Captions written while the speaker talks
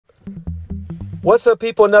What's up,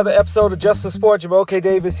 people? Another episode of Just for Sport. Jamoke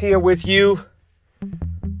Davis here with you.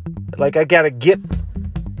 I gotta get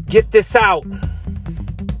this out.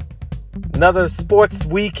 Another sports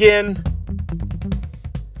weekend.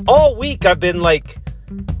 All week I've been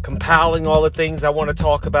compiling all the things I want to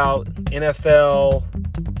talk about. NFL,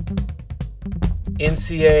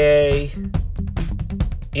 NCAA,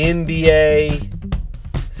 NBA,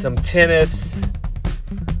 some tennis,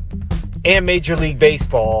 and Major League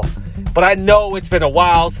Baseball. But I know it's been a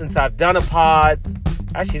while since I've done a pod.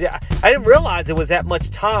 Actually, I didn't realize it was that much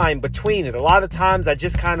time between it. A lot of times I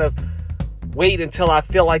just kind of wait until I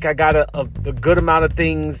feel like I got a good amount of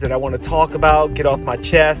things that I want to talk about, get off my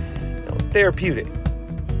chest. Therapeutic.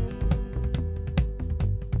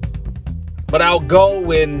 But I'll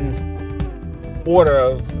go in order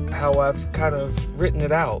of how I've kind of written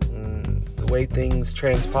it out and the way things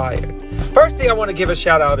transpired. First thing I want to give a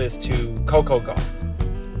shout out is to Coco Golf.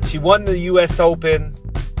 She won the U.S. Open.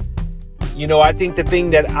 I think the thing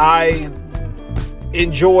that I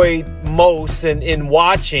enjoyed most in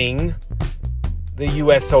watching the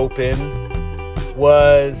U.S. Open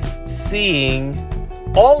was seeing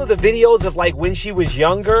all of the videos of when she was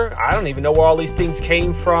younger. I don't even know where all these things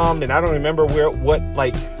came from, and I don't remember who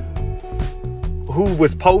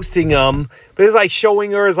was posting them. But it was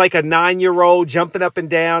showing her as a 9-year-old jumping up and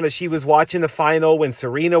down as she was watching the final when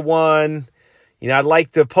Serena won. I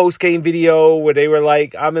liked the post-game video where they were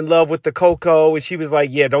I'm in love with the Coco. And she was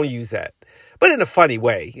yeah, don't use that. But in a funny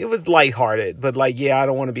way. It was lighthearted. But yeah, I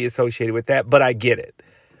don't want to be associated with that. But I get it.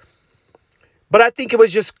 But I think it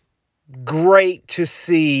was just great to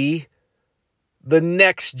see the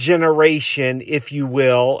next generation, if you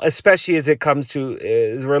will, especially as it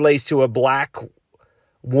relates to a black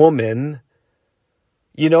woman,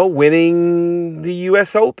 winning the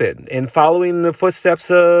U.S. Open and following the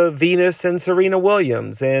footsteps of Venus and Serena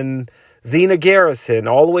Williams and Zena Garrison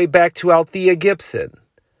all the way back to Althea Gibson.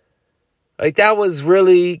 That was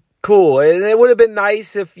really cool. And it would have been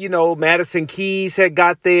nice if, Madison Keys had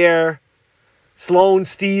got there, Sloane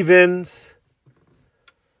Stephens.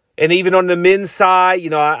 And even on the men's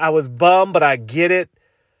side, I was bummed, but I get it.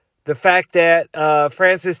 The fact that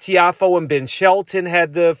Francis Tiafoe and Ben Shelton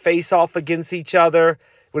had to face off against each other.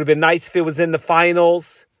 Would have been nice if it was in the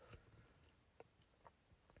finals.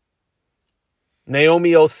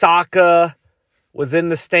 Naomi Osaka was in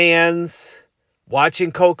the stands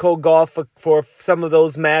watching Coco golf for some of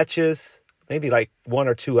those matches. Maybe one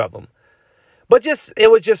or two of them. But it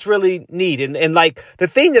was just really neat. And the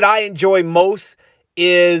thing that I enjoy most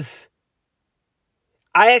is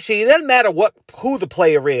it doesn't matter who the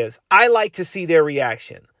player is. I like to see their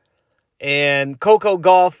reaction. And Coco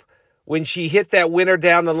Gauff, when she hit that winner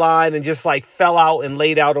down the line and just fell out and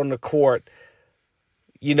laid out on the court,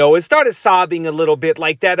 it started sobbing a little bit.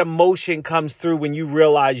 That emotion comes through when you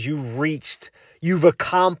realize you've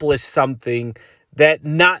accomplished something that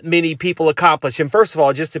not many people accomplish. And first of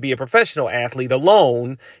all, just to be a professional athlete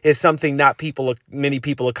alone is something not many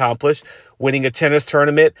people accomplish. Winning a tennis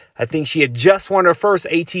tournament. I think she had just won her first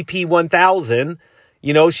ATP 1000.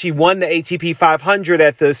 She won the ATP 500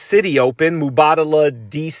 at the City Open, Mubadala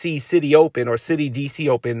DC City Open or City DC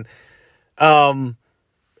Open.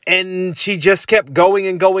 And she just kept going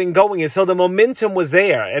and going and going. And so the momentum was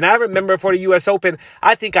there. And I remember for the U.S. Open,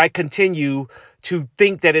 I think I continue to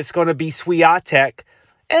think that it's going to be Swiatek.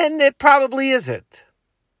 And it probably isn't.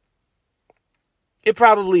 It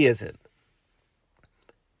probably isn't.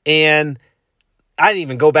 And I didn't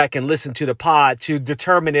even go back and listen to the pod to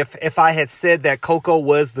determine if I had said that Coco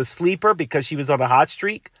was the sleeper because she was on a hot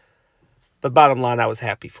streak. But bottom line, I was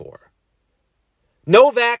happy for her.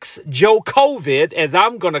 Novak's Joe COVID, as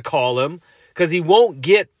I'm going to call him, because he won't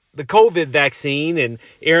get the COVID vaccine. And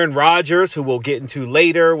Aaron Rodgers, who we'll get into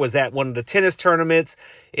later, was at one of the tennis tournaments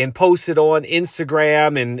and posted on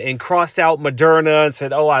Instagram and crossed out Moderna and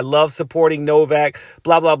said, I love supporting Novak,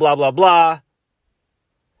 blah, blah, blah, blah, blah.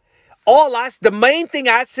 The main thing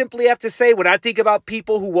I simply have to say when I think about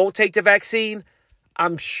people who won't take the vaccine,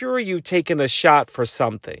 I'm sure you've taken a shot for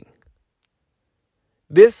something.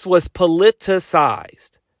 This was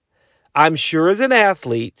politicized. I'm sure as an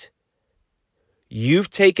athlete, you've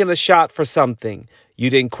taken a shot for something. You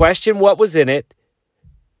didn't question what was in it.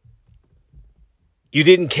 You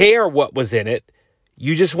didn't care what was in it.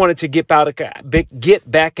 You just wanted to get back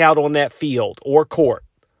out on that field or court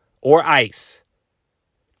or ice.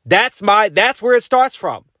 That's where it starts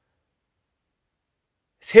from.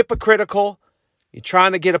 It's hypocritical. You're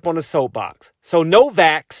trying to get up on the soapbox. So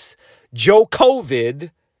Novak's Joe COVID,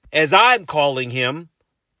 as I'm calling him,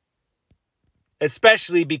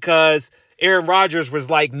 especially because Aaron Rodgers was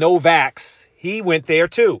like, no vax. He went there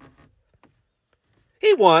too.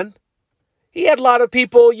 He won. He had a lot of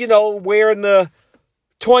people, wearing the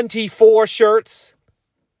 24 shirts.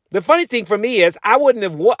 The funny thing for me is I wouldn't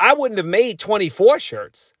have made 24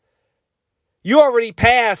 shirts. You already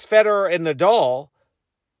passed Federer and Nadal.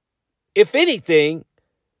 If anything,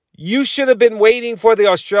 you should have been waiting for the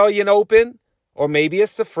Australian Open, or maybe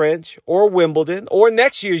it's the French, or Wimbledon, or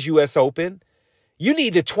next year's U.S. Open. You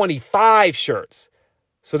needed 25 shirts.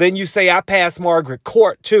 So then you say, I passed Margaret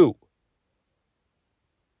Court too.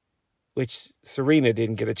 Which Serena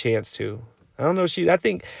didn't get a chance to. I don't know.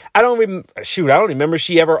 I don't remember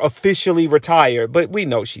she ever officially retired, but we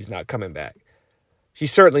know she's not coming back.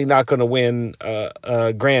 She's certainly not going to win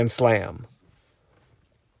a Grand Slam.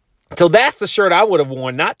 So that's the shirt I would have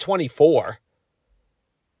worn, not 24.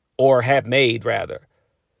 Or had made, rather.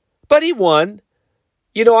 But he won.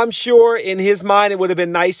 I'm sure in his mind it would have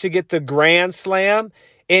been nice to get the Grand Slam,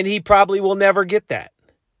 and he probably will never get that.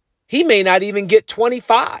 He may not even get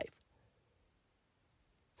 25.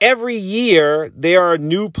 Every year, there are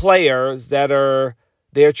new players their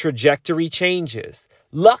trajectory changes,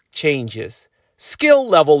 luck changes, skill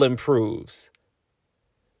level improves.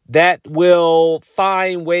 That will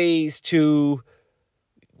find ways to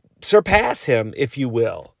surpass him, if you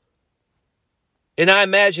will. And I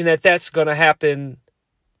imagine that that's going to happen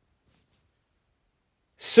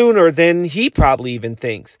sooner than he probably even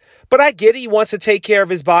thinks. But I get it. He wants to take care of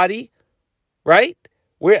his body, right?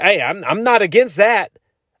 I'm not against that.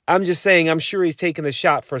 I'm just saying I'm sure he's taken a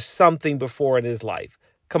shot for something before in his life.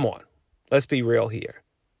 Come on. Let's be real here.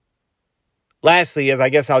 Lastly, as I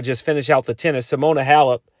guess I'll just finish out the tennis, Simona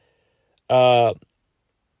Halep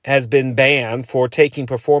has been banned for taking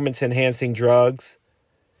performance-enhancing drugs.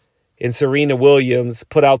 And Serena Williams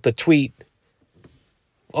put out the tweet.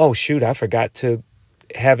 Oh, shoot, I forgot to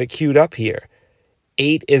have it queued up here.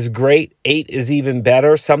 8 is great. 8 is even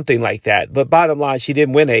better. Something like that. But bottom line, she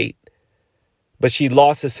didn't win 8. But she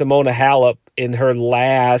lost to Simona Halep in her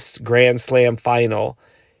last Grand Slam final.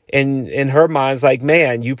 And in her mind's like,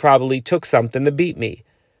 man, you probably took something to beat me.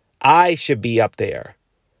 I should be up there.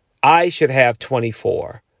 I should have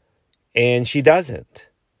 24. And she doesn't.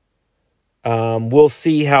 We'll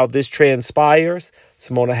see how this transpires.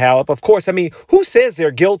 Simona Halep, of course, who says they're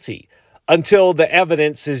guilty until the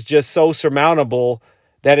evidence is just so surmountable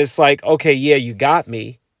that it's like, okay, yeah, you got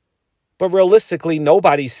me. But realistically,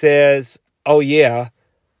 nobody says, oh, yeah,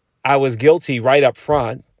 I was guilty right up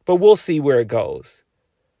front. But we'll see where it goes.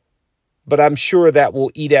 But I'm sure that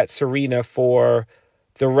will eat at Serena for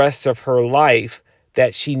the rest of her life,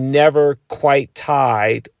 that she never quite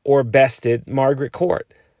tied or bested Margaret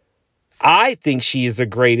Court. I think she is the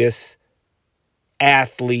greatest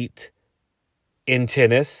athlete in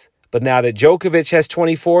tennis. But now that Djokovic has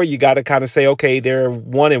 24, you got to kind of say, okay, they're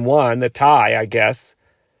 1-1, a tie, I guess.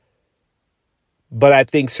 But I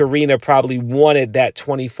think Serena probably wanted that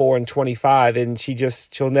 24 and 25, and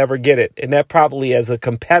she'll never get it. And that probably, as a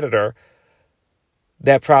competitor,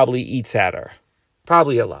 that probably eats at her.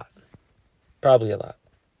 Probably a lot.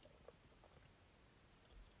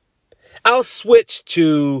 I'll switch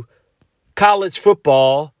to college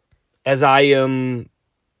football as I am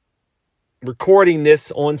recording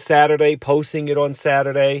this on Saturday, posting it on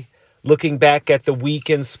Saturday, looking back at the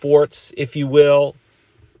weekend sports, if you will.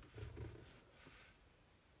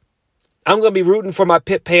 I'm going to be rooting for my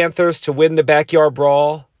Pitt Panthers to win the Backyard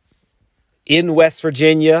Brawl in West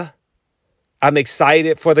Virginia. I'm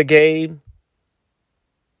excited for the game.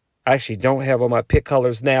 I actually don't have on my Pitt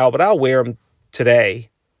colors now, but I'll wear them today.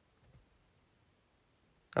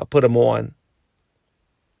 I'll put them on.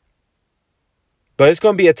 But it's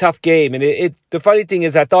going to be a tough game. And the funny thing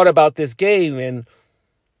is I thought about this game and,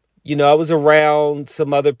 I was around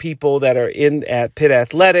some other people that are at Pitt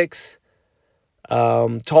Athletics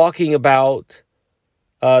talking about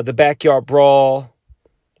the Backyard Brawl.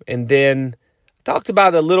 And then talked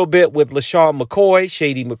about it a little bit with LaShawn McCoy,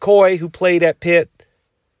 Shady McCoy, who played at Pitt,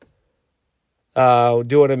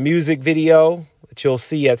 doing a music video that you'll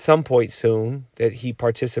see at some point soon that he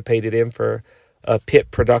participated in for a Pitt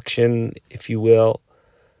production, if you will.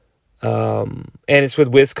 And it's with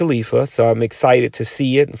Wiz Khalifa, so I'm excited to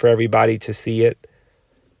see it and for everybody to see it.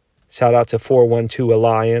 Shout out to 412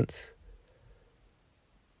 Alliance.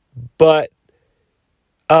 But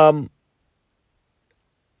I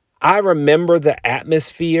remember the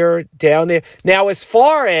atmosphere down there. Now, as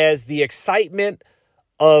far as the excitement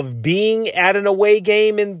of being at an away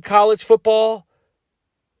game in college football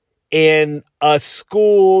in a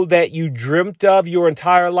school that you dreamt of your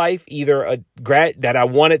entire life, either that I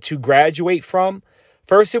wanted to graduate from.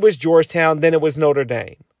 First it was Georgetown, then it was Notre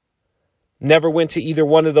Dame. Never went to either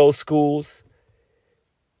one of those schools.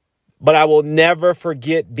 But I will never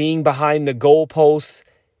forget being behind the goalposts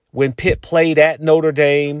when Pitt played at Notre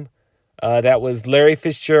Dame. That was Larry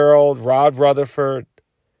Fitzgerald, Rod Rutherford,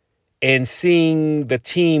 and seeing the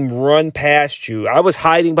team run past you. I was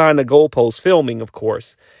hiding behind the goalpost, filming, of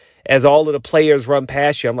course, as all of the players run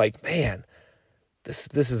past you. I'm like, man, this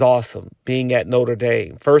is awesome, being at Notre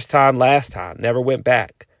Dame. First time, last time, never went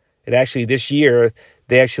back. And actually, this year,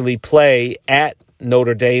 they actually play at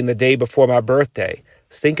Notre Dame the day before my birthday. I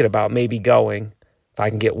was thinking about maybe going. If I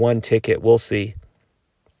can get one ticket, we'll see.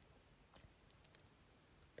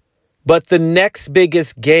 But the next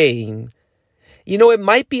biggest game, it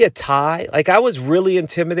might be a tie. Like, I was really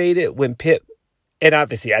intimidated when Pitt, and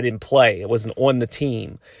obviously I didn't play. It wasn't on the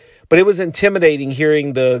team. But it was intimidating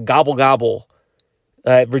hearing the gobble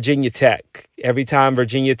at Virginia Tech. Every time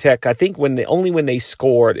Virginia Tech, I think when they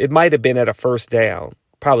scored, it might have been at a first down.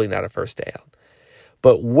 Probably not a first down.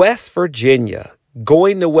 But West Virginia,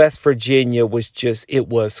 going to West Virginia it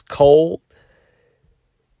was cold.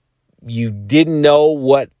 You didn't know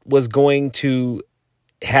what was going to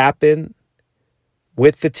happen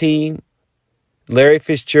with the team. Larry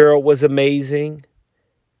Fitzgerald was amazing.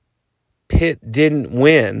 Pitt didn't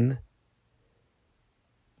win,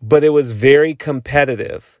 but it was very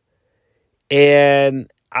competitive.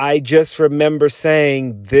 And I just remember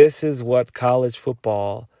saying, this is what college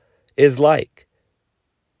football is like.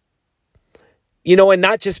 And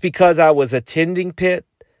not just because I was attending Pitt,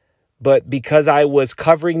 but because I was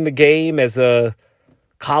covering the game as a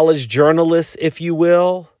college journalist, if you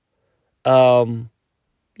will. You're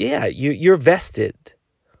vested.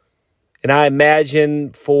 And I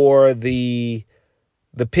imagine for the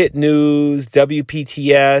Pitt News,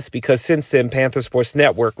 WPTS, because since then, Panther Sports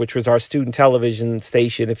Network, which was our student television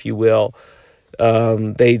station, if you will,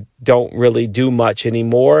 they don't really do much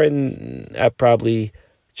anymore. And I probably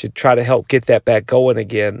should try to help get that back going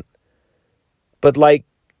again. But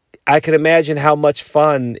I can imagine how much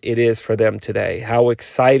fun it is for them today, how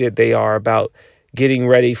excited they are about getting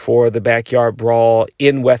ready for the backyard brawl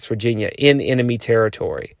in West Virginia, in enemy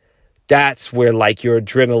territory. That's where your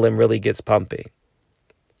adrenaline really gets pumping.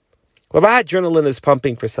 Well, my adrenaline is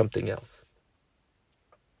pumping for something else.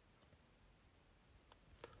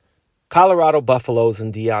 Colorado Buffaloes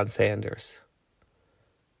and Deion Sanders.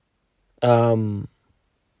 I'm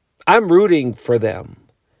rooting for them.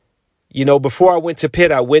 Before I went to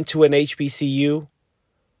Pitt, I went to an HBCU.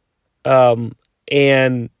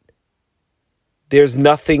 And there's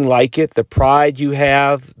nothing like it. The pride you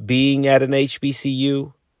have being at an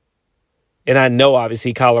HBCU. And I know,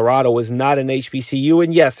 obviously, Colorado is not an HBCU.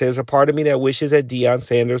 And yes, there's a part of me that wishes that Deion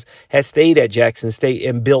Sanders had stayed at Jackson State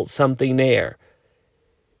and built something there.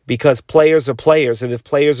 Because players are players. And if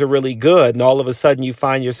players are really good and all of a sudden you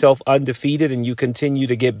find yourself undefeated and you continue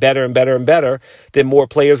to get better and better and better, then more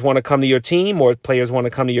players want to come to your team, more players want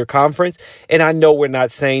to come to your conference. And I know we're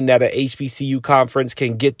not saying that an HBCU conference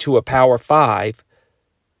can get to a Power 5.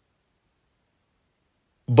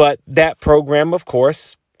 But that program, of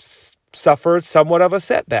course, suffered somewhat of a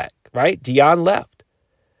setback, right? Deion left.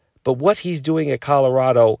 But what he's doing at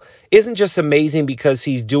Colorado isn't just amazing because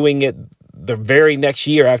he's doing it the very next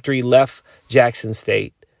year after he left Jackson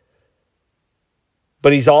State.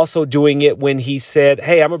 But he's also doing it when he said,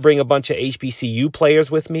 hey, I'm going to bring a bunch of HBCU players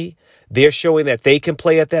with me. They're showing that they can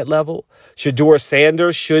play at that level. Shedeur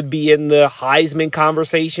Sanders should be in the Heisman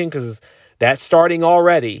conversation because that's starting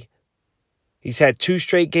already. He's had 2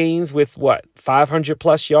 straight games with 500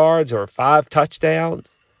 plus yards or 5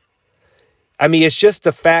 touchdowns. I mean, it's just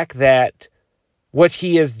the fact that what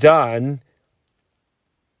he has done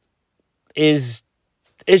is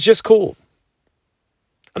just cool.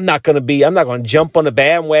 I'm not going to jump on the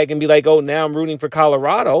bandwagon and be like, oh, now I'm rooting for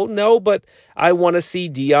Colorado. No, but I want to see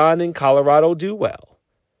Deion and Colorado do well.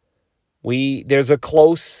 There's a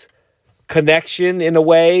close connection in a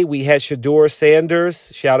way. We had Shedeur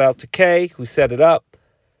Sanders, shout out to Kay, who set it up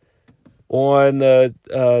on the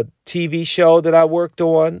TV show that I worked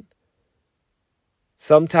on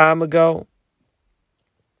some time ago.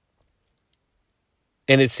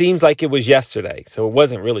 And it seems like it was yesterday, so it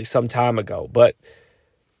wasn't really some time ago. But,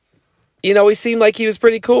 he seemed like he was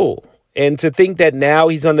pretty cool. And to think that now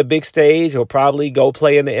he's on the big stage, he'll probably go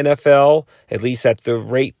play in the NFL, at least at the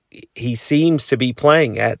rate he seems to be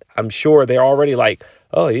playing at. I'm sure they're already like,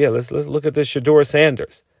 oh, yeah, let's look at this Shedeur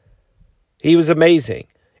Sanders. He was amazing.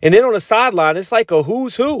 And then on the sideline, it's like a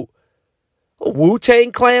who's who.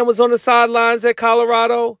 Wu-Tang Clan was on the sidelines at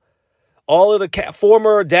Colorado. All of the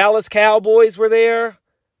former Dallas Cowboys were there.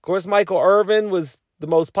 Of course, Michael Irvin was the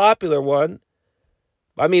most popular one.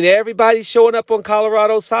 I mean, everybody's showing up on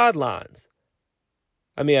Colorado sidelines.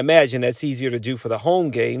 I mean, I imagine that's easier to do for the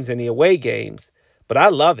home games than the away games, but I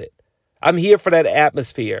love it. I'm here for that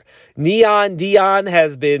atmosphere. Neon Dion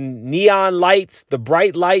has been neon lights, the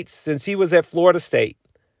bright lights, since he was at Florida State.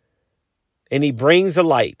 And he brings the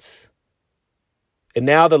lights. And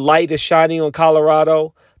now the light is shining on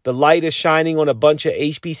Colorado. The light is shining on a bunch of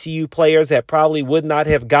HBCU players that probably would not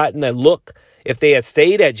have gotten a look if they had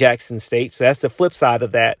stayed at Jackson State. So that's the flip side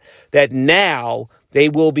of that. That now they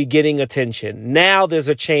will be getting attention. Now there's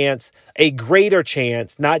a chance, a greater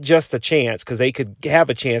chance, not just a chance, because they could have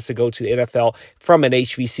a chance to go to the NFL from an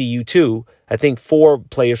HBCU too. I think 4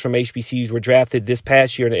 players from HBCUs were drafted this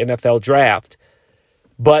past year in the NFL draft.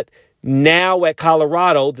 But now at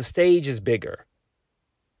Colorado, the stage is bigger.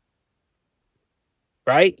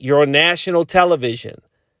 Right? You're on national television.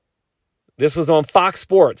 This was on Fox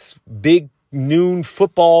Sports, big noon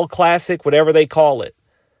football classic, whatever they call it.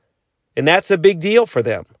 And that's a big deal for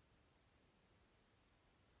them.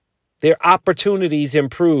 Their opportunities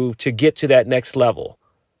improve to get to that next level.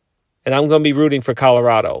 And I'm going to be rooting for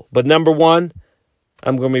Colorado. But number one,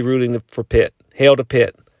 I'm going to be rooting for Pitt. Hail to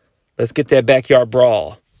Pitt. Let's get that backyard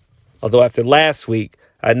brawl. Although after last week,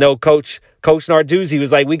 I know Coach Narduzzi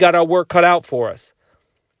was like, we got our work cut out for us.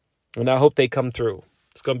 And I hope they come through.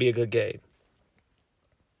 It's going to be a good game.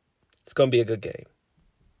 It's going to be a good game.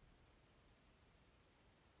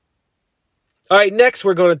 All right, next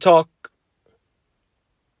we're going to talk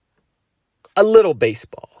a little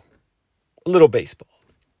baseball. Shohei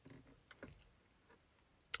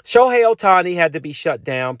Ohtani had to be shut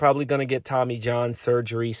down, probably going to get Tommy John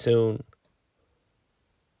surgery soon.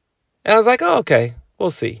 And I was like, oh, okay,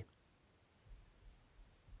 we'll see.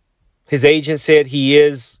 His agent said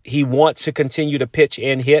he wants to continue to pitch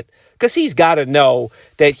and hit because he's got to know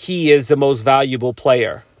that he is the most valuable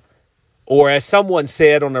player. Or as someone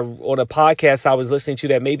said on a podcast I was listening to,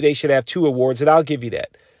 that maybe they should have 2 awards, and I'll give you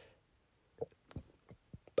that.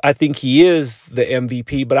 I think he is the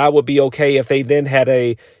MVP, but I would be okay if they then had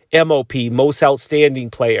a MOP, most outstanding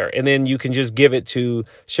player, and then you can just give it to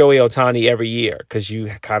Shohei Ohtani every year because you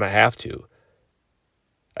kind of have to.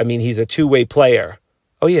 I mean, he's a two-way player.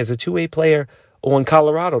 Oh, yeah, he's a two-way player on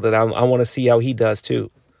Colorado that I want to see how he does too.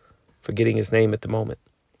 Forgetting his name at the moment.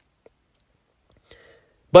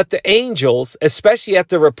 But the Angels, especially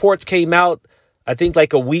after reports came out, I think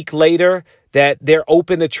like a week later, that they're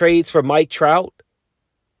open to trades for Mike Trout.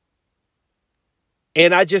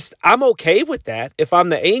 And I'm okay with that. If I'm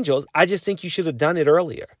the Angels, I just think you should have done it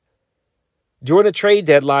earlier. During the trade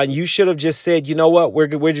deadline, you should have just said, you know what, we're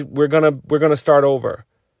gonna start over.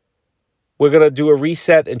 We're gonna do a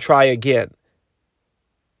reset and try again.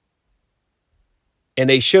 And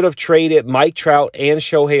they should have traded Mike Trout and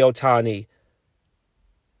Shohei Ohtani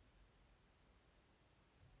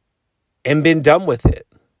and been done with it.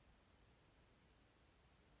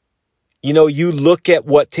 You know, you look at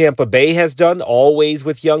what Tampa Bay has done always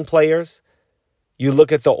with young players. You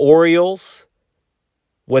look at the Orioles,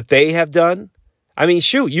 what they have done. I mean,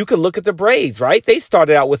 shoot, you could look at the Braves, right? They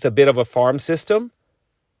started out with a bit of a farm system.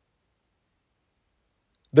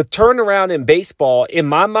 The turnaround in baseball, in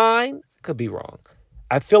my mind, could be wrong.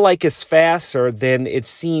 I feel like it's faster than it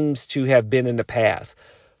seems to have been in the past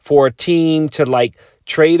for a team to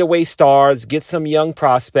trade away stars, get some young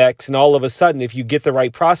prospects, and all of a sudden, if you get the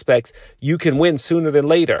right prospects, you can win sooner than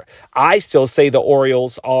later. I still say the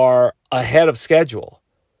Orioles are ahead of schedule.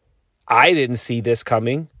 I didn't see this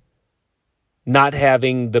coming. Not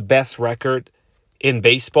having the best record in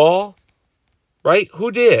baseball, right?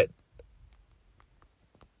 Who did?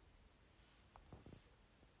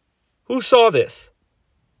 Who saw this?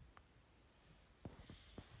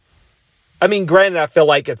 I mean, granted, I feel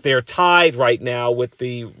like if they're tied right now with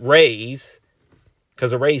the Rays, because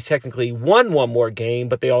the Rays technically won one more game,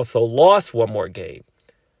 but they also lost one more game.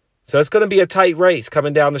 So it's going to be a tight race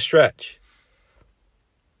coming down the stretch.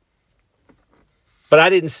 But I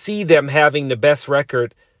didn't see them having the best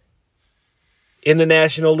record in the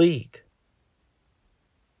National League.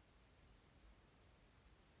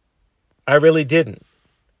 I really didn't.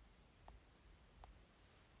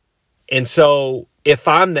 And so if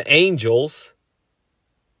I'm the Angels,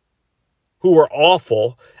 who are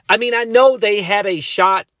awful, I mean, I know they had a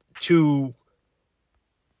shot to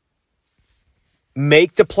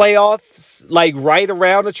make the playoffs, right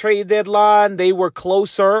around the trade deadline. They were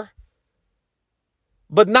closer,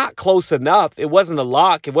 but not close enough. It wasn't a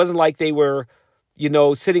lock. It wasn't like they were,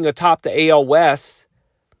 sitting atop the AL West,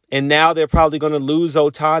 and now they're probably going to lose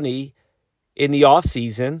Ohtani in the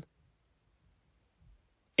offseason.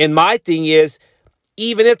 And my thing is,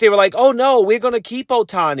 even if they were like, oh, no, we're going to keep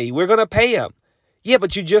Ohtani, we're going to pay him. Yeah,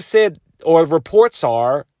 but you just said, or reports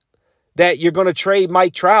are, that you're going to trade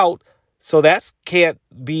Mike Trout. So that can't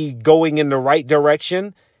be going in the right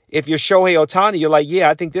direction. If you're Shohei Ohtani, you're like, yeah,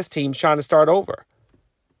 I think this team's trying to start over.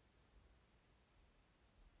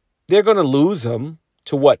 They're going to lose him.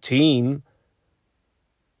 To what team?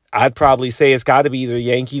 I'd probably say it's got to be either the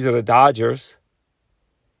Yankees or the Dodgers.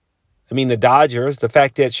 I mean, the Dodgers, the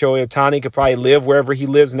fact that Shohei Ohtani could probably live wherever he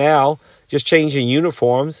lives now, just changing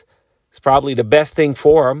uniforms, is probably the best thing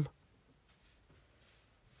for him.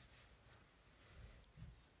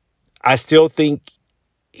 I still think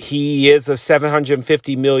he is a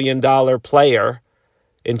 $750 million player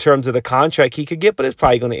in terms of the contract he could get, but it's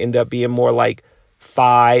probably going to end up being more like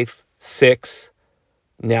 5, 6,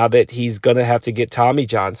 now that he's going to have to get Tommy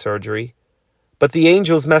John surgery. But the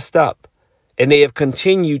Angels messed up, and they have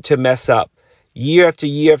continued to mess up year after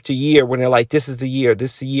year after year when they're like, this is the year,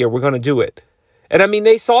 we're going to do it. And I mean,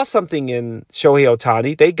 they saw something in Shohei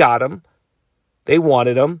Ohtani. They got him. They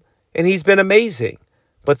wanted him, and he's been amazing.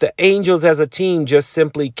 But the Angels as a team just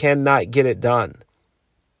simply cannot get it done.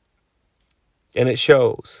 And it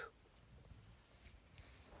shows.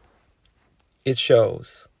 It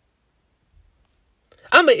shows.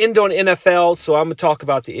 I'm going to end on NFL, so I'm going to talk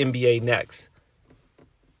about the NBA next.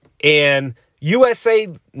 And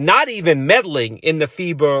USA not even meddling in the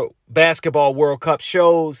FIBA Basketball World Cup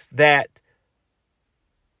shows that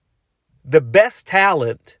the best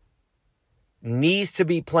talent needs to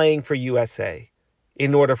be playing for USA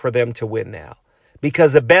in order for them to win now.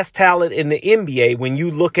 Because the best talent in the NBA, when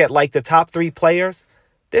you look at like the top 3 players,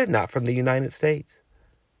 they're not from the United States.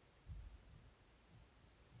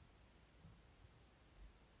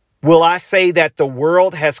 Will I say that the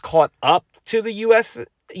world has caught up to the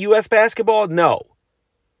U.S. basketball? No.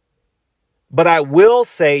 But I will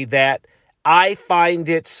say that I find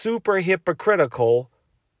it super hypocritical.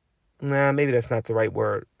 Maybe that's not the right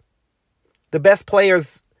word. The best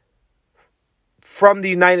players from the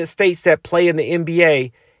United States that play in the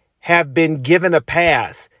NBA have been given a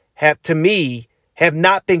pass, have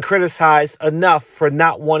not been criticized enough for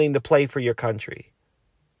not wanting to play for your country.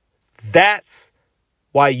 That's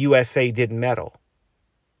why USA didn't medal.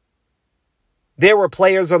 There were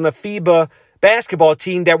players on the FIBA basketball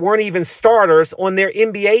team that weren't even starters on their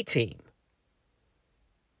NBA team.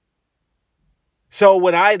 So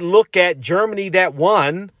when I look at Germany that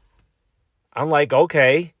won, I'm like,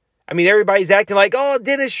 okay. I mean, everybody's acting like, oh,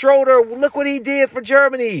 Dennis Schroeder, look what he did for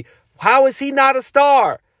Germany. How is he not a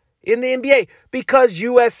star in the NBA? Because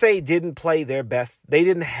USA didn't play their best. They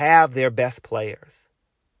didn't have their best players.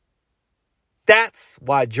 That's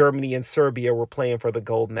why Germany and Serbia were playing for the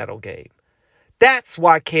gold medal game. That's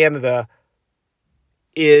why Canada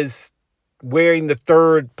is wearing the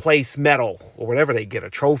 3rd place medal or whatever they get, a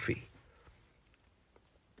trophy.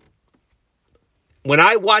 When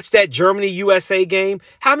I watched that Germany-USA game,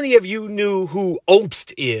 how many of you knew who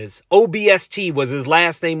Obst is? OBST was his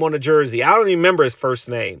last name on a jersey. I don't even remember his first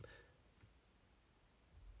name.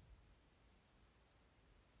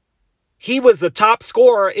 He was the top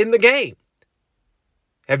scorer in the game.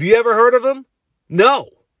 Have you ever heard of him? No.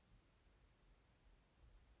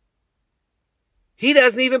 He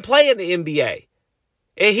doesn't even play in the NBA.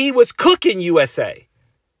 And he was cooking USA.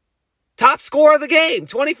 Top scorer of the game,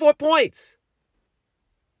 24 points.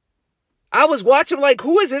 I was watching like,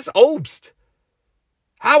 who is this Obst?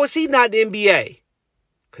 How is he not in the NBA?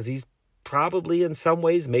 Because he's probably in some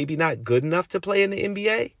ways maybe not good enough to play in the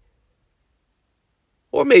NBA.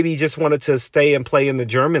 Or maybe he just wanted to stay and play in the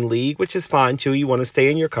German league, which is fine too. You want to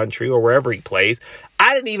stay in your country or wherever he plays.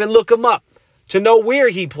 I didn't even look him up to know where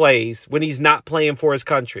he plays when he's not playing for his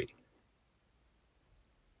country.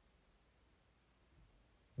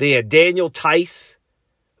 They had Daniel Tice,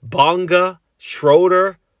 Bonga,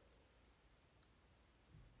 Schroeder.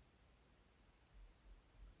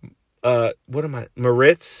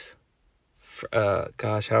 Moritz? How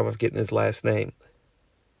am I getting his last name?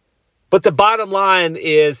 But the bottom line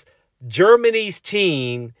is Germany's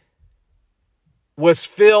team was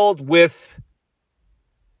filled with,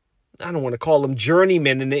 I don't want to call them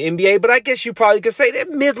journeymen in the NBA, but I guess you probably could say they're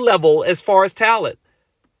mid-level as far as talent.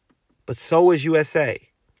 But so is USA.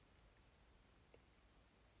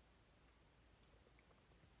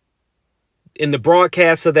 In the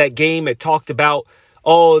broadcast of that game, it talked about,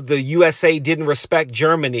 the USA didn't respect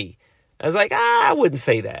Germany. I was like, I wouldn't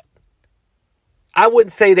say that. I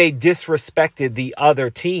wouldn't say they disrespected the other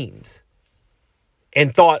teams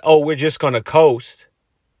and thought, we're just going to coast.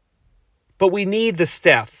 But we need the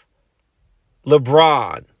Steph,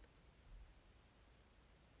 LeBron.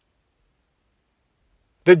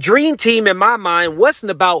 The dream team in my mind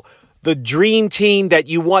wasn't about the dream team that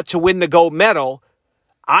you want to win the gold medal.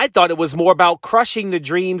 I thought it was more about crushing the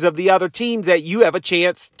dreams of the other teams that you have a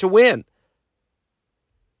chance to win.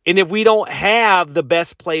 And if we don't have the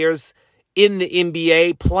best players in the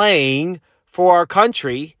NBA playing for our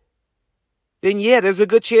country, then yeah, there's a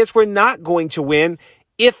good chance we're not going to win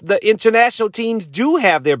if the international teams do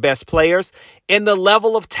have their best players and the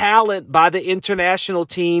level of talent by the international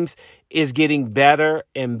teams is getting better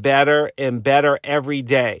and better and better every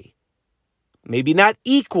day. Maybe not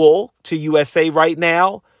equal to USA right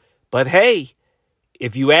now, but hey,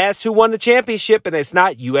 if you ask who won the championship and it's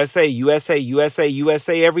not USA, USA, USA,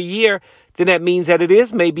 USA every year, then that means that it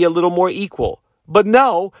is maybe a little more equal. But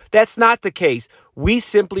no, that's not the case. We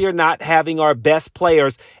simply are not having our best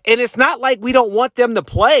players. And it's not like we don't want them to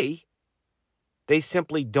play. They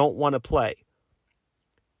simply don't want to play.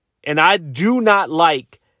 And I do not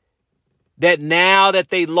like that now that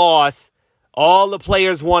they lost, all the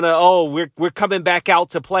players want to, we're coming back out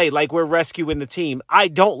to play like we're rescuing the team. I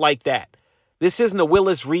don't like that. This isn't a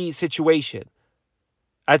Willis Reed situation.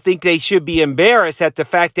 I think they should be embarrassed at the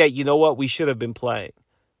fact that, you know what, we should have been playing.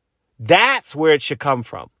 That's where it should come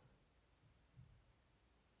from.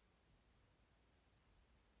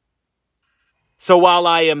 So while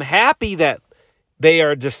I am happy that they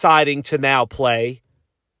are deciding to now play,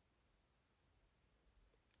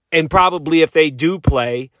 and probably if they do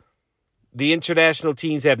play, the international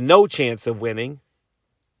teams have no chance of winning.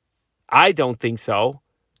 I don't think so.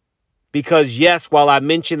 Because yes, while I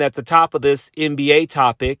mentioned at the top of this NBA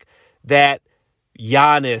topic that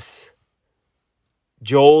Giannis,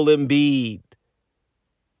 Joel Embiid,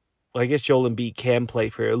 well, I guess Joel Embiid can play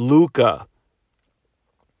for Luka,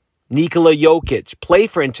 Nikola Jokic, play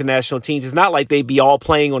for international teams. It's not like they'd be all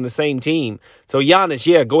playing on the same team. So Giannis,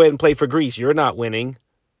 yeah, go ahead and play for Greece. You're not winning,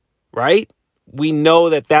 right? We know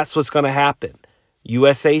that that's what's going to happen.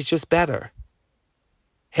 USA's just better.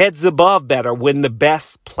 Heads above better when the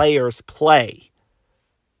best players play.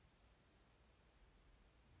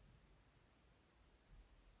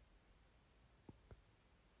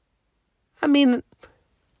 I mean,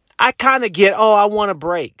 I kind of get, I want a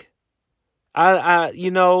break. My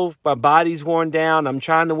body's worn down. I'm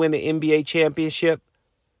trying to win the NBA championship.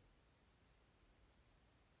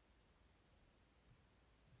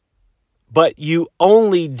 But you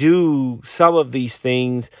only do some of these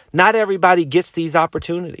things. Not everybody gets these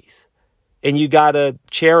opportunities. And you got to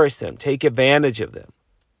cherish them. Take advantage of them.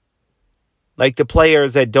 Like the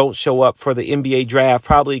players that don't show up for the NBA draft,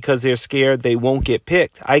 probably because they're scared they won't get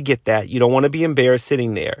picked. I get that. You don't want to be embarrassed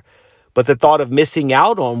sitting there. But the thought of missing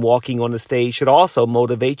out on walking on the stage should also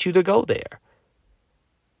motivate you to go there.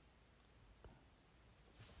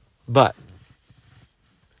 But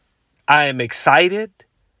I am excited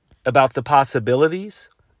about the possibilities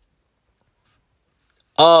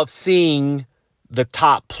of seeing the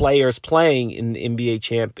top players playing in the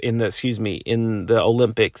in the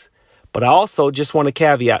Olympics. But I also just want to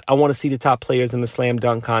caveat, I want to see the top players in the slam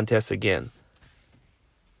dunk contest again.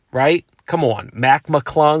 Right? Come on. Mac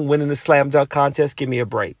McClung winning the slam dunk contest. Give me a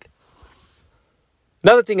break.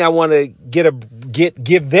 Another thing I want to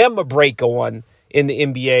give them a break on in the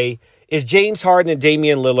NBA is James Harden and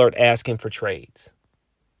Damian Lillard asking for trades.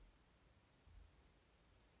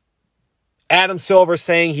 Adam Silver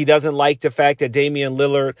saying he doesn't like the fact that Damian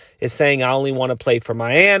Lillard is saying, I only want to play for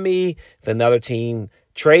Miami. If another team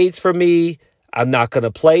trades for me, I'm not going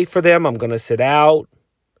to play for them. I'm going to sit out.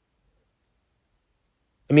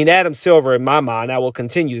 I mean, Adam Silver, in my mind, I will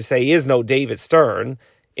continue to say, is no David Stern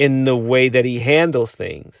in the way that he handles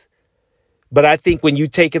things. But I think when you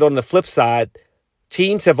take it on the flip side,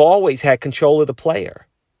 teams have always had control of the player.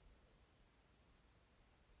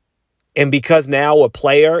 And because now a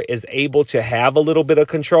player is able to have a little bit of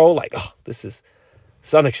control, like, it's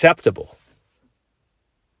unacceptable.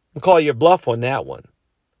 I'll call your bluff on that one.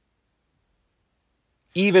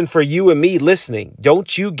 Even for you and me listening,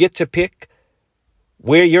 don't you get to pick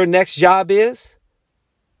where your next job is?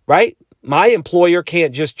 Right? My employer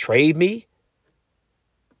can't just trade me.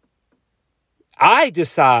 I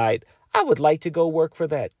decide I would like to go work for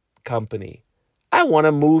that company. I want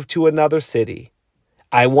to move to another city.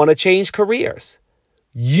 I want to change careers.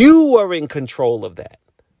 You are in control of that.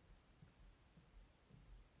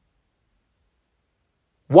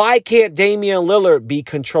 Why can't Damian Lillard be in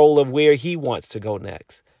control of where he wants to go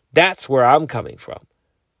next? That's where I'm coming from.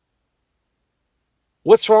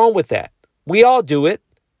 What's wrong with that? We all do it.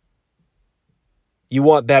 You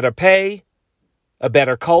want better pay, a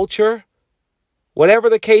better culture, whatever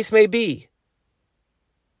the case may be.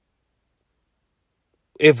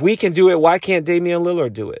 If we can do it, why can't Damian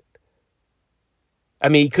Lillard do it? I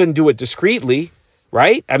mean, he couldn't do it discreetly,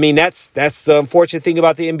 right? I mean, that's the unfortunate thing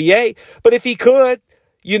about the NBA. But if he could,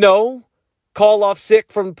 call off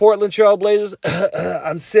sick from Portland Trail Blazers.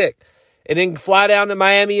 I'm sick. And then fly down to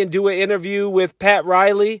Miami and do an interview with Pat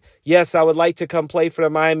Riley. Yes, I would like to come play for the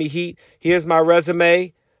Miami Heat. Here's my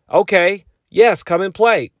resume. Okay. Yes, come and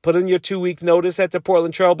play. Put in your 2-week notice at the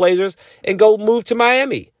Portland Trail Blazers and go move to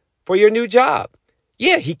Miami for your new job.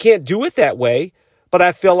 Yeah, he can't do it that way, but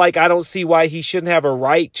I feel like I don't see why he shouldn't have a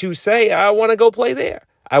right to say, I want to go play there.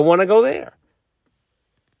 I want to go there.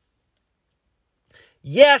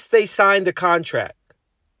 Yes, they signed a contract.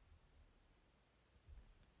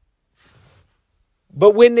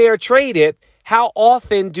 But when they're traded, how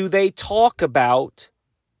often do they talk about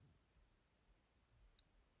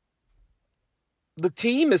the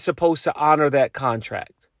team is supposed to honor that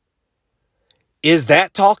contract? Is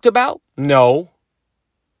that talked about? No.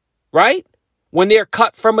 Right? When they're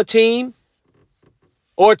cut from a team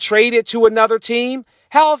or traded to another team,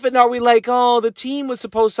 how often are we like, oh, the team was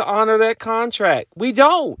supposed to honor that contract? We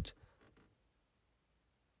don't.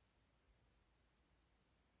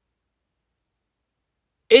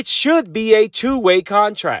 It should be a two-way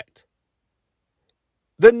contract.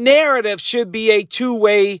 The narrative should be a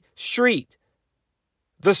two-way street.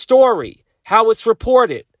 The story, how it's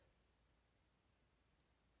reported.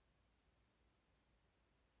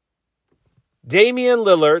 Damian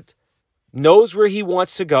Lillard knows where he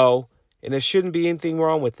wants to go, and there shouldn't be anything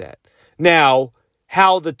wrong with that. Now,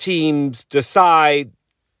 how the teams decide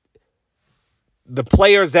the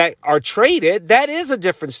players that are traded, that is a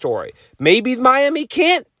different story. Maybe Miami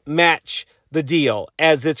can't match the deal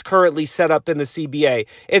as it's currently set up in the CBA,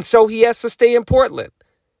 and so he has to stay in Portland.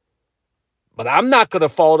 But I'm not going to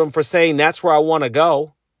fault him for saying that's where I want to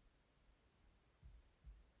go.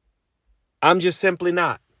 I'm just simply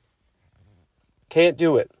not. Can't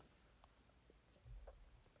do it.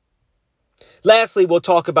 Lastly, we'll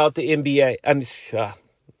talk about the NBA. I'm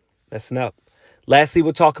messing up. Lastly,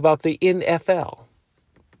 we'll talk about the NFL.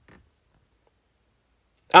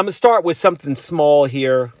 I'm going to start with something small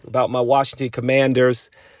here about my Washington Commanders.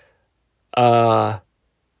 There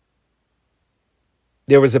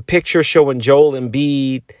was a picture showing Joel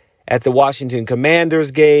Embiid at the Washington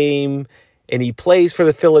Commanders game, and he plays for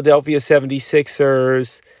the Philadelphia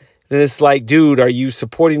 76ers. And it's like, dude, are you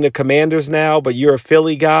supporting the Commanders now, but you're a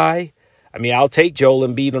Philly guy? I mean, I'll take Joel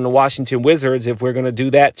Embiid on the Washington Wizards if we're going to do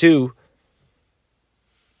that too.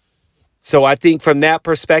 So I think from that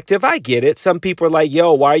perspective, I get it. Some people are like,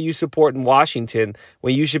 yo, why are you supporting Washington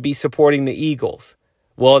when you should be supporting the Eagles?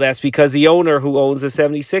 Well, that's because the owner who owns the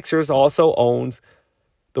 76ers also owns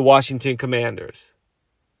the Washington Commanders.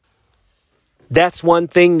 That's one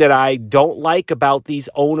thing that I don't like about these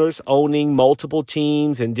owners owning multiple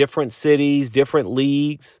teams in different cities, different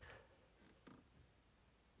leagues.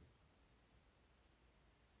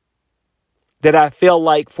 That I feel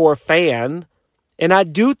like for a fan, and I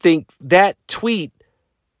do think that tweet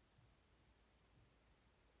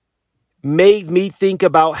made me think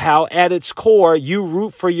about how at its core, you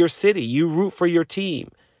root for your city, you root for your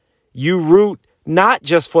team. You root not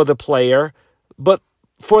just for the player, but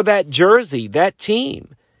for that jersey, that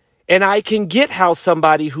team. And I can get how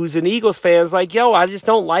somebody who's an Eagles fan is like, yo, I just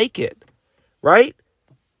don't like it, right?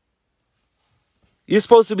 You're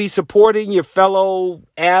supposed to be supporting your fellow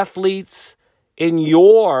athletes in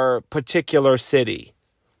your particular city.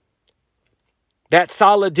 That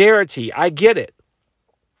solidarity, I get it.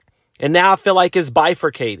 And now I feel like it's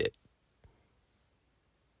bifurcated.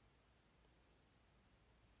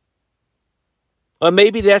 Or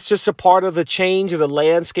maybe that's just a part of the change of the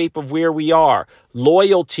landscape of where we are.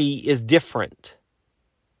 Loyalty is different.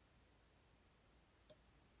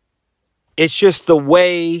 It's just the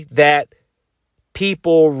way that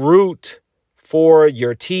people root for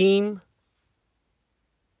your team.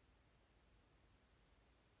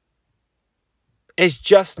 It's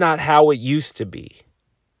just not how it used to be.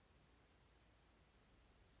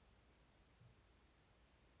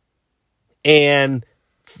 And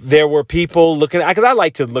there were people looking, because I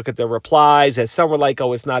like to look at the replies, and some were like,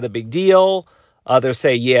 oh, it's not a big deal. Others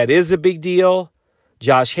say, yeah, it is a big deal.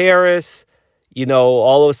 Josh Harris,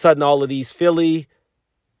 all of a sudden, all of these Philly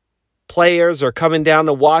players are coming down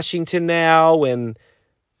to Washington now. And,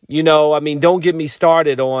 don't get me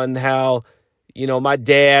started on how, my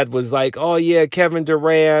dad was like, oh, yeah, Kevin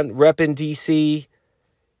Durant repping DC.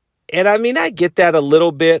 And I get that a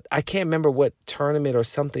little bit. I can't remember what tournament or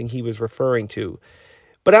something he was referring to.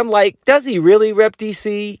 But I'm like, does he really rep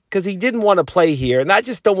DC? Because he didn't want to play here. And I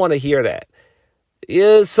just don't want to hear that.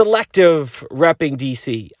 Selective repping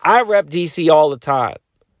DC. I rep DC all the time.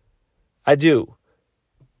 I do.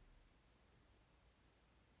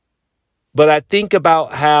 But I think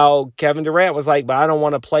about how Kevin Durant was like, but I don't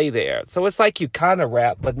want to play there. So it's like you kind of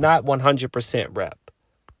rep, but not 100% rep.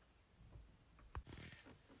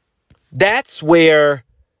 That's where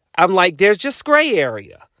I'm like, there's just gray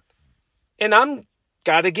area. And I'm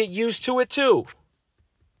got to get used to it too.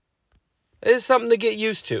 It's something to get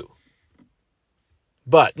used to.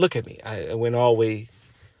 But look at me. I went all the way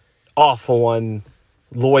off on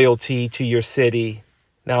loyalty to your city.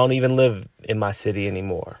 Now I don't even live in my city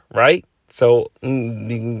anymore, right? So you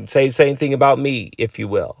can say the same thing about me, if you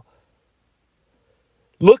will.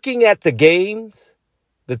 Looking at the games,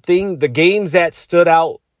 the games that stood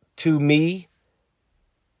out to me,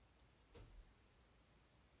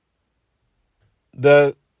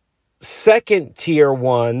 the second tier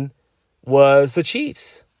one was the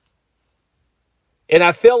Chiefs. And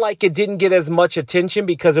I feel like it didn't get as much attention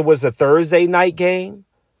because it was a Thursday night game.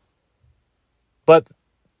 But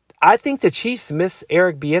I think the Chiefs miss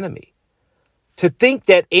Eric Bieniemy. To think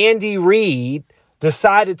that Andy Reid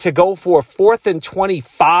decided to go for a 4th and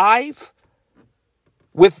 25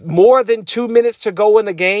 with more than 2 minutes to go in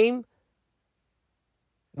the game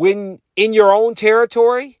when in your own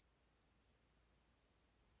territory.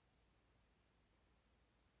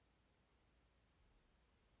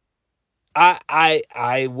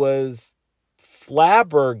 I was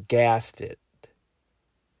flabbergasted.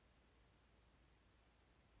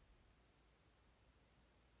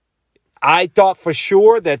 I thought for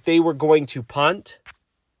sure that they were going to punt.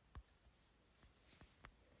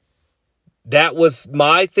 That was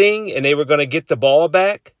my thing, and they were going to get the ball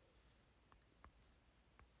back.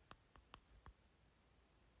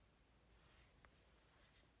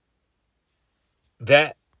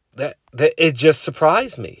 That it just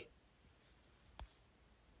surprised me.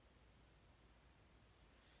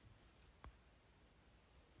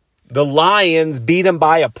 The Lions beat them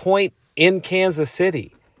by a point in Kansas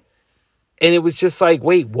City. And it was just like,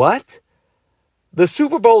 wait, what? The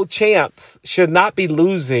Super Bowl champs should not be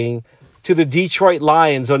losing to the Detroit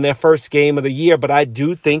Lions on their first game of the year. But I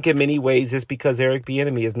do think in many ways it's because Eric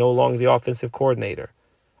Bieniemy is no longer the offensive coordinator.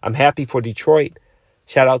 I'm happy for Detroit.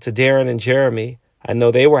 Shout out to Darren and Jeremy. I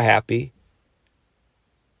know they were happy.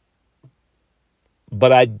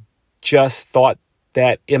 But I just thought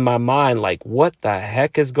that in my mind, like, what the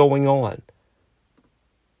heck is going on?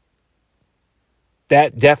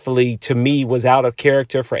 That definitely, to me, was out of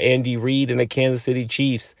character for Andy Reid and the Kansas City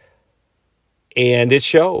Chiefs. And it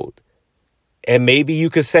showed. And maybe you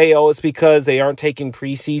could say, oh, it's because they aren't taking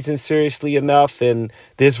preseason seriously enough. And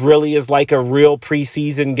this really is like a real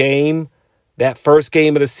preseason game. That first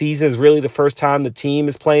game of the season is really the first time the team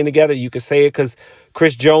is playing together. You could say it because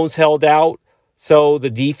Chris Jones held out. So the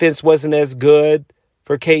defense wasn't as good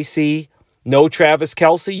for KC. No Travis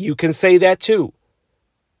Kelce. You can say that too.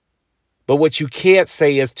 But what you can't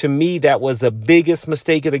say is, to me, that was the biggest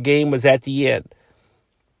mistake of the game was at the end.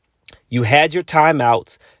 You had your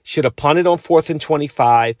timeouts, should have punted on 4th and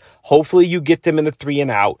 25. Hopefully you get them in the 3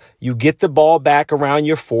 and out. You get the ball back around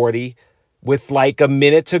your 40 with like a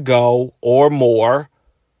minute to go or more.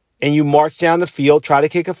 And you march down the field, try to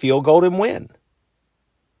kick a field goal and win.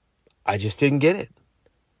 I just didn't get it.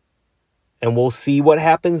 And we'll see what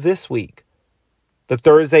happens this week. The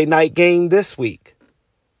Thursday night game this week.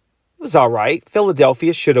 It was all right.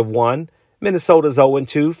 Philadelphia should have won. Minnesota's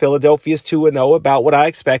 0-2. Philadelphia's 2-0, about what I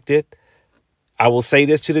expected. I will say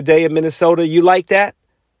this to the day of Minnesota. You like that?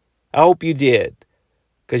 I hope you did.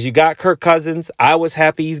 Because you got Kirk Cousins. I was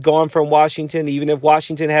happy he's gone from Washington, even if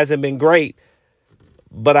Washington hasn't been great.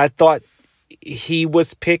 But I thought he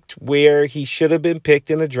was picked where he should have been picked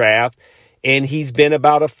in the draft. And he's been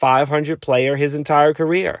about a 500 player his entire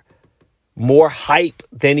career. More hype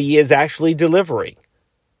than he is actually delivering.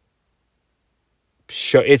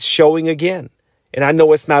 It's showing again. And I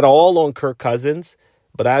know it's not all on Kirk Cousins,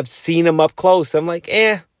 but I've seen him up close. I'm like,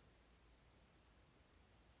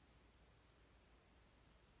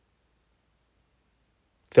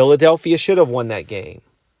 Philadelphia should have won that game.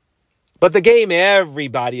 But the game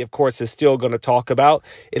everybody, of course, is still going to talk about,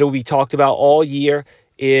 it'll be talked about all year,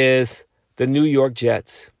 is the New York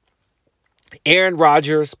Jets. Aaron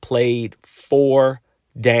Rodgers played 4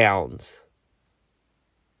 downs.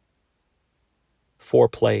 4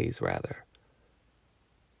 plays, rather.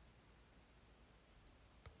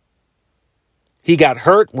 He got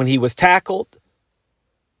hurt when he was tackled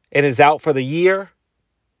and is out for the year.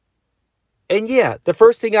 And yeah, the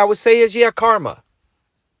first thing I would say is, karma.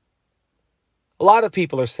 A lot of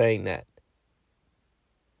people are saying that.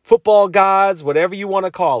 Football gods, whatever you want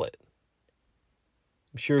to call it.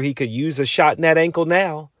 I'm sure he could use a shot in that ankle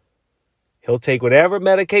now. He'll take whatever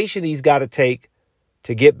medication he's got to take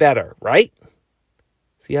to get better, right?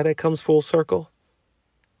 See how that comes full circle?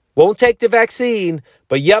 Won't take the vaccine,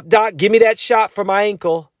 but yep, doc, give me that shot for my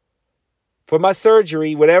ankle, for my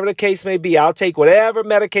surgery, whatever the case may be. I'll take whatever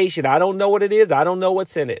medication. I don't know what it is. I don't know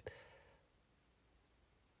what's in it.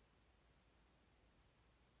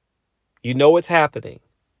 You know what's happening.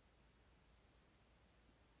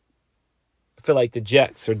 I feel like the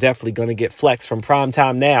Jets are definitely going to get flexed from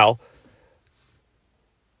primetime now.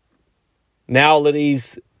 Now all of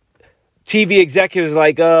these TV executives are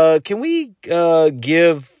like, can we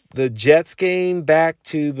give the Jets game back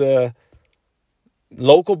to the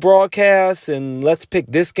local broadcast and let's pick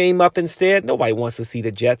this game up instead? Nobody wants to see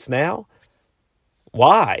the Jets now.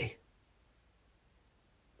 Why?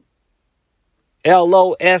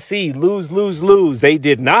 LOSE, lose, lose, lose. They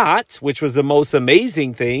did not, which was the most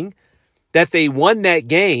amazing thing, that they won that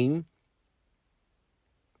game.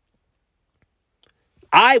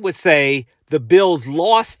 I would say the Bills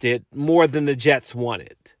lost it more than the Jets won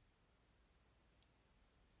it.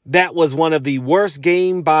 That was one of the worst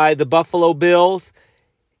games by the Buffalo Bills.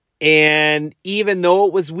 And even though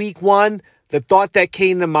it was week 1, the thought that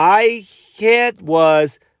came to my head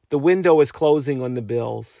was the window is closing on the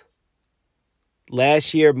Bills.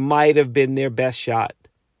 Last year might have been their best shot.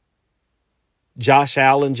 Josh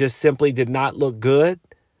Allen just simply did not look good.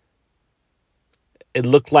 It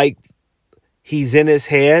looked like he's in his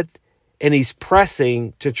head and he's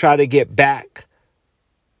pressing to try to get back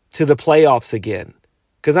to the playoffs again.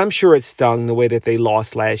 Because I'm sure it stung the way that they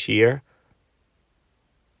lost last year.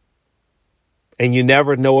 And you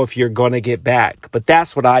never know if you're going to get back. But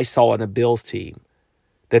that's what I saw in the Bills team.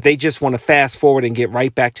 That they just want to fast forward and get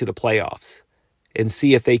right back to the playoffs and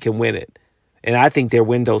see if they can win it. And I think their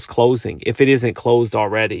window's closing, if it isn't closed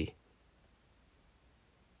already.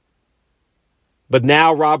 But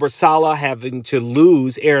now Robert Saleh having to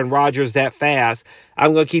lose Aaron Rodgers that fast,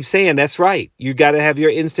 I'm going to keep saying that's right. You got to have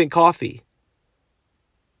your instant coffee.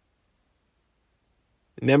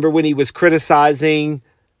 Remember when he was criticizing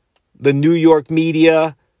the New York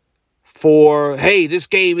media for, hey, this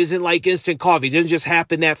game isn't like instant coffee. It doesn't just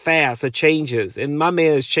happen that fast. It changes. And my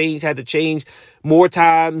man has changed, had to change more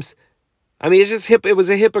times. I mean, it's just it was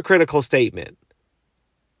a hypocritical statement.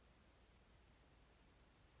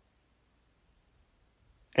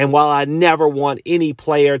 And while I never want any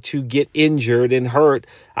player to get injured and hurt,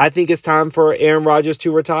 I think it's time for Aaron Rodgers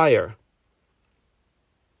to retire.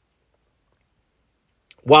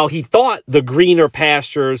 While he thought the greener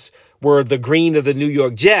pastures were the green of the New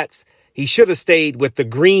York Jets, he should have stayed with the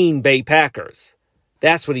Green Bay Packers.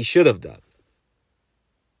 That's what he should have done.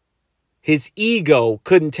 His ego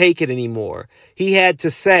couldn't take it anymore. He had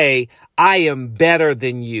to say, I am better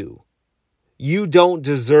than you. You don't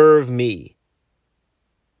deserve me.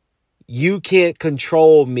 You can't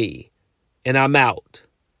control me. And I'm out.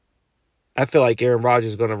 I feel like Aaron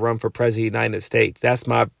Rodgers is going to run for president of the United States. That's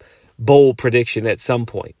my bold prediction at some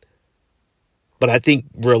point. But I think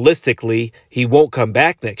realistically, he won't come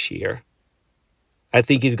back next year. I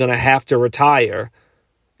think he's going to have to retire.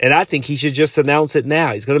 And I think he should just announce it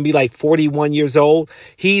now. He's going to be like 41 years old.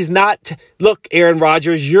 He's not. Look, Aaron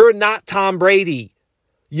Rodgers, you're not Tom Brady.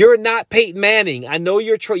 You're not Peyton Manning. I know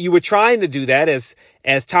you were trying to do that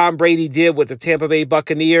as Tom Brady did with the Tampa Bay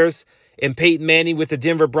Buccaneers and Peyton Manning with the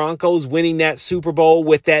Denver Broncos, winning that Super Bowl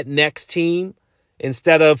with that next team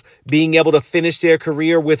instead of being able to finish their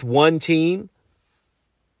career with one team.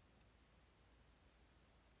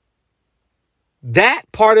 That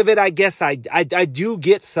part of it, I guess I do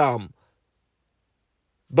get some.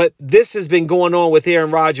 But this has been going on with Aaron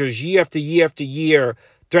Rodgers year after year after year,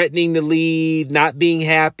 threatening to leave, not being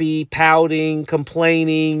happy, pouting,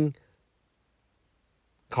 complaining.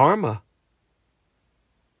 Karma.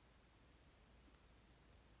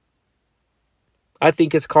 I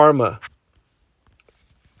think it's karma.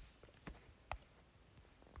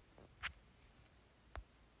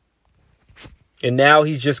 And now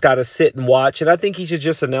he's just got to sit and watch. And I think he should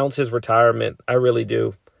just announce his retirement. I really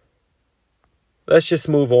do. Let's just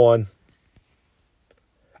move on.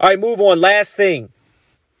 All right, move on. Last thing.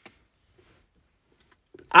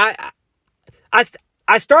 I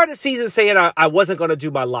started the season saying I wasn't going to do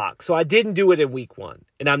my lock. So I didn't do it in week 1.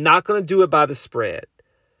 And I'm not going to do it by the spread.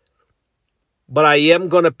 But I am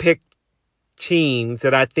going to pick teams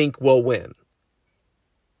that I think will win.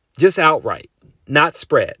 Just outright. Not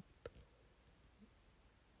spread.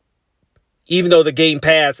 Even though the game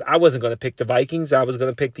passed, I wasn't going to pick the Vikings. I was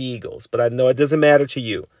going to pick the Eagles. But I know it doesn't matter to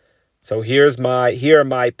you. So here are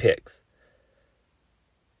my picks.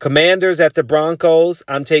 Commanders at the Broncos,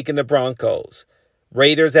 I'm taking the Broncos.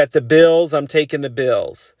 Raiders at the Bills, I'm taking the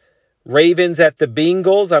Bills. Ravens at the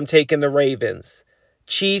Bengals, I'm taking the Ravens.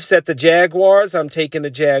 Chiefs at the Jaguars. I'm taking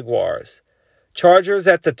the Jaguars. Chargers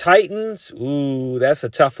at the Titans. Ooh, that's a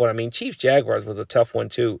tough one. I mean, Chiefs-Jaguars was a tough one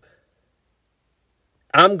too.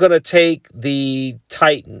 I'm going to take the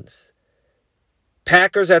Titans.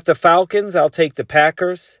 Packers at the Falcons. I'll take the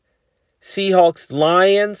Packers.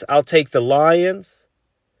 Seahawks-Lions. I'll take the Lions.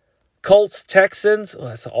 Colts-Texans. Oh,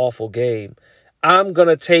 that's an awful game. I'm going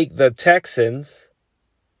to take the Texans.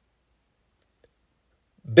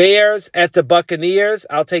 Bears at the Buccaneers.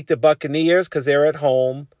 I'll take the Buccaneers because they're at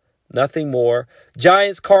home. Nothing more.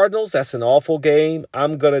 Giants-Cardinals. That's an awful game.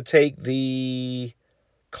 I'm going to take the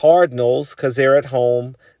Cardinals because they're at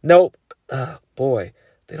home. Nope. Oh, boy.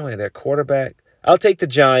 They don't have their quarterback. I'll take the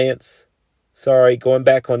Giants. Sorry, going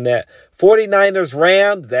back on that.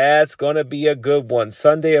 49ers-Rams. That's going to be a good one.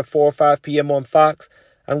 Sunday at 4 or 5 p.m. on Fox.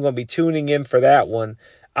 I'm going to be tuning in for that one.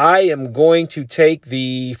 I am going to take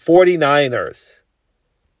the 49ers.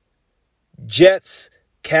 Jets,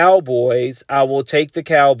 Cowboys. I will take the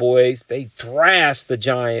Cowboys. They thrashed the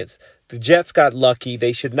Giants. The Jets got lucky.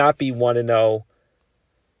 They should not be 1-0.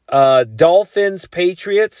 Dolphins,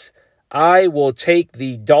 Patriots. I will take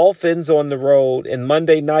the Dolphins on the road. And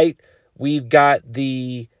Monday night, we got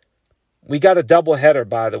a doubleheader,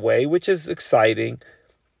 by the way, which is exciting.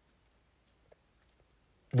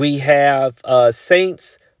 We have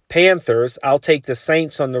Saints, Panthers. I'll take the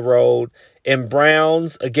Saints on the road. And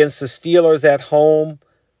Browns against the Steelers at home.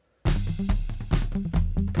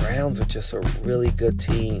 Browns are just a really good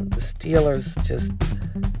team. The Steelers just...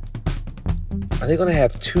 Are they going to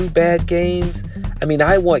have 2 bad games? I mean,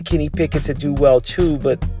 I want Kenny Pickett to do well too,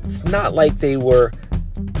 but it's not like they were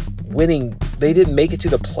winning. They didn't make it to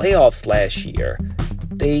the playoffs last year.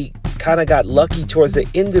 They kind of got lucky towards the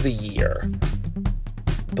end of the year.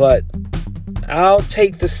 But I'll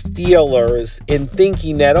take the Steelers in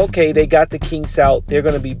thinking that, okay, they got the kinks out. They're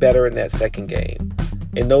going to be better in that second game.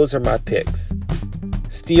 And those are my picks.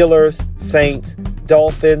 Steelers, Saints,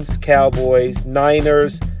 Dolphins, Cowboys,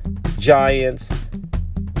 Niners, Giants,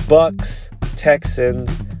 Bucks,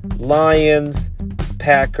 Texans, Lions,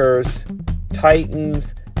 Packers,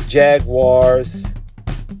 Titans, Jaguars,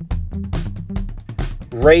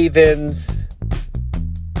 Ravens,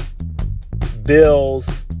 Bills,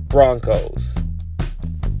 Broncos.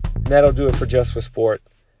 And that'll do it for Just for Sport.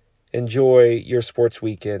 Enjoy your sports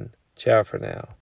weekend. Ciao for now.